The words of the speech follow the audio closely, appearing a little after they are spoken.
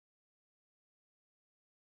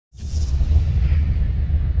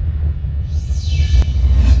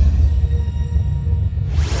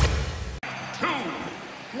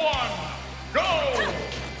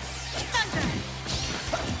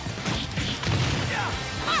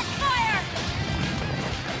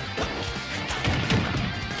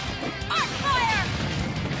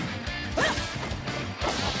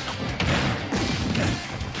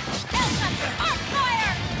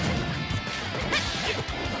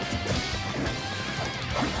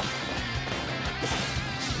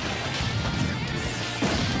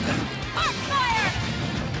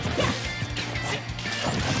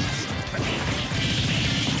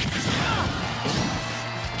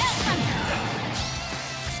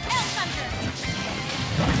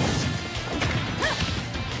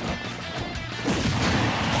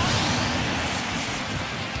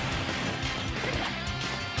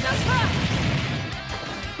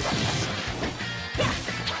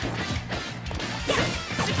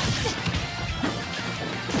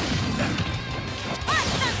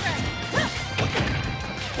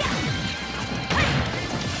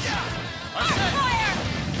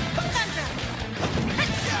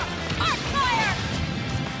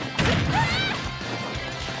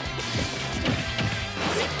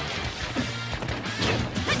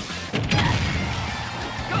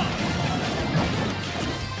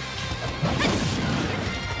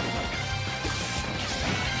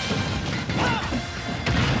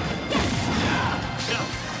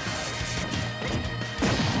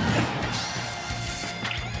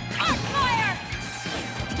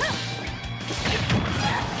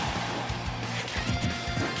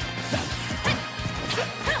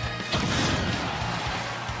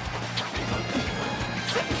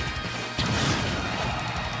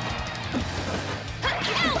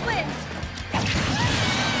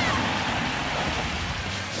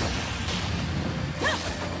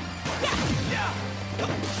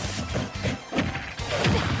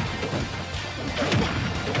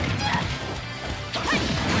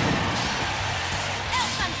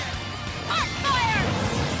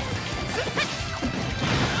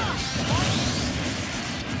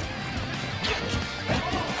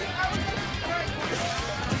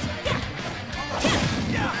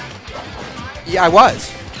Yeah, I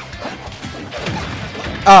was.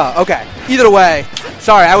 Oh, okay. Either way.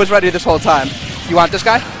 Sorry, I was ready this whole time. You want this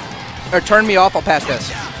guy? Or turn me off, I'll pass this.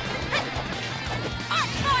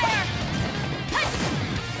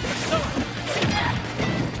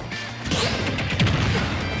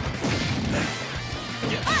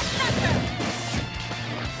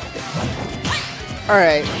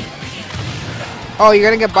 Alright. Oh, you're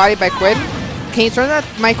gonna get bodied by Quinn? Can you turn that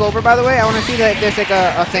mic over, by the way? I want to see that there's like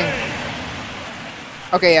a thing.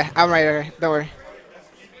 Okay, yeah, I'm right. Okay, don't worry.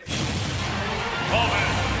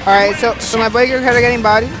 Alright, so my boy Croquetto getting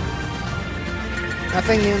bodied.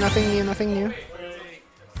 Nothing new, nothing new, nothing new.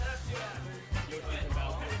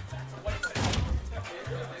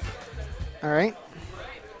 Alright.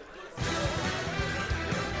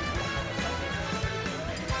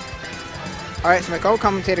 Alright, so my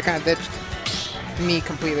co-commentator kind of ditched me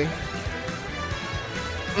completely.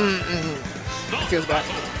 It feels bad.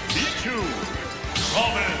 3, 2,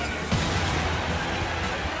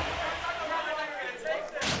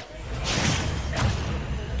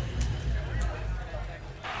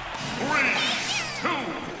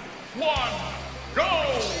 1, go!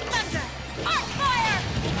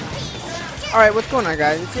 Alright, what's going on,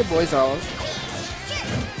 guys? It's your boy Zolls.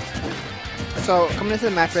 So, coming into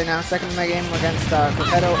the match right now, second in my game against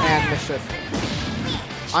Croquetto and Mischief.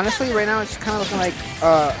 Honestly, right now it's kind of looking like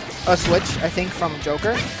a switch, I think, from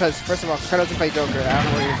Joker. Because, first of all, Croquetto doesn't play Joker. I don't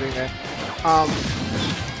know what he was doing there.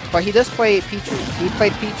 But he does play Pichu. He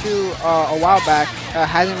played Pichu a while back.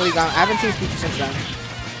 Hasn't really gone. I haven't seen Pichu since then.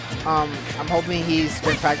 I'm hoping he's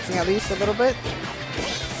been practicing at least a little bit.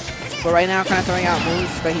 But right now, kind of throwing out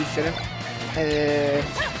moves that he shouldn't.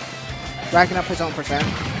 Racking up his own percent.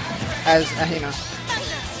 As, you know.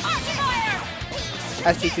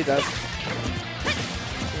 As Pichu does.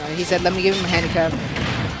 He said, let me give him a handicap.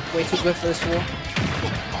 Way too good for this fool.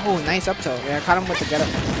 Oh, nice up tilt. Yeah, I caught him with the get up.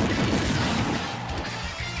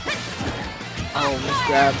 Oh, missed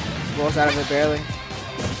grab. Rolls out of it barely.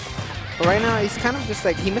 But right now, he's kind of just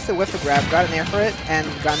like, he missed a whiff of grab, got in there for it, and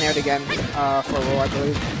got nailed again for a roll, I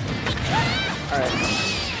believe. Alright.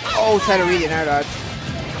 Oh, try to read it in air dodge.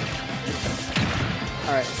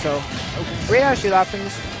 Alright, so, great out of shield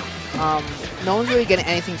options. No one's really getting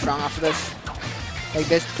anything strong off of this. Like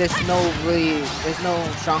there's no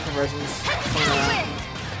strong conversions going around.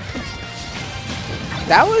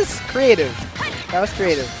 That was creative. That was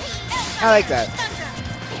creative. I like that.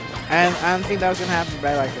 And I don't think that was gonna happen,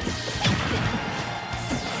 but I like it.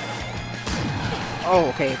 Oh,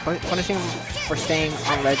 okay. Punishing him for staying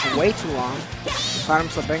on ledge way too long. Caught him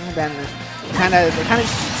slipping, then kind of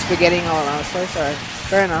spaghettiing all around this place. Alright,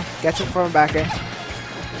 fair enough. Gets him from a back air.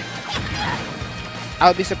 I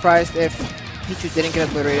would be surprised if Pichu didn't get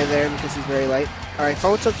obliterated there because he's very light. Alright,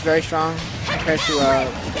 forward tilt's very strong compared to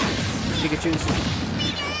Pikachu's.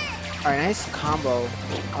 Alright, nice combo.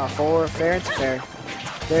 Forward, fair and fair.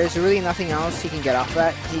 There's really nothing else he can get off of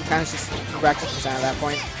that. He kind of just racks up percent at that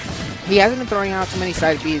point. He hasn't been throwing out too many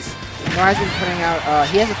side Bs. Nor has been putting out,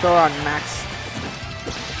 he has a throw on max.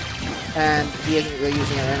 And he isn't really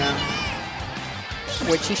using it right now.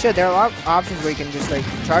 Which he should. There are a lot of options where you can just like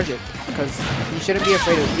charge it. Because you shouldn't be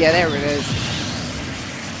afraid of, yeah, there it is.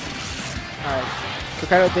 Alright.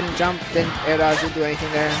 Croquetto didn't jump, didn't air dodge, didn't do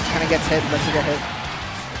anything there. Kind of gets hit, lets it get hit.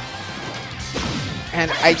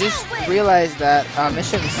 And I just realized that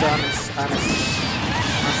Mischief is still on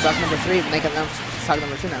stock number 3, making them stock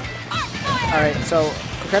number 2 now. Alright, so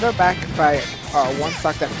Croquetto back by 1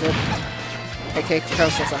 stock deficit. Okay, Croquetto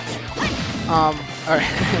still sucks. Alright.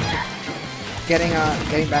 Getting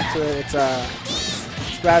back to it, it's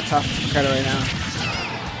bad tough for Croquetto right now.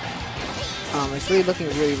 It's really looking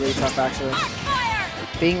really tough actually.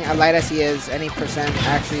 Being as light as he is, any percent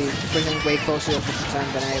actually brings him way closer to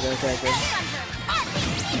 50% than any other character.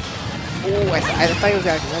 Oh, I thought he was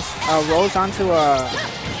actually miss. Rolls onto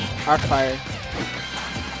Arc Fire.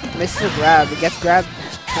 Misses a grab. It gets grabbed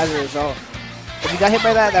as a result. If you got hit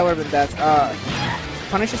by that, that would have been death.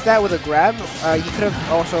 Punishes that with a grab. You could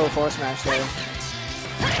have also forward smashed there.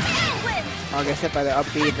 Gets hit by the up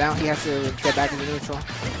B. Now he has to get back into neutral.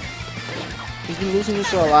 He's been losing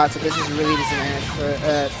neutral a lot, so this is really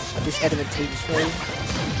disadvantageous for him.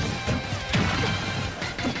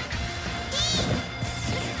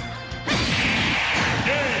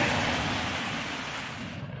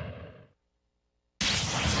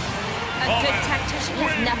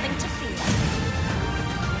 nothing to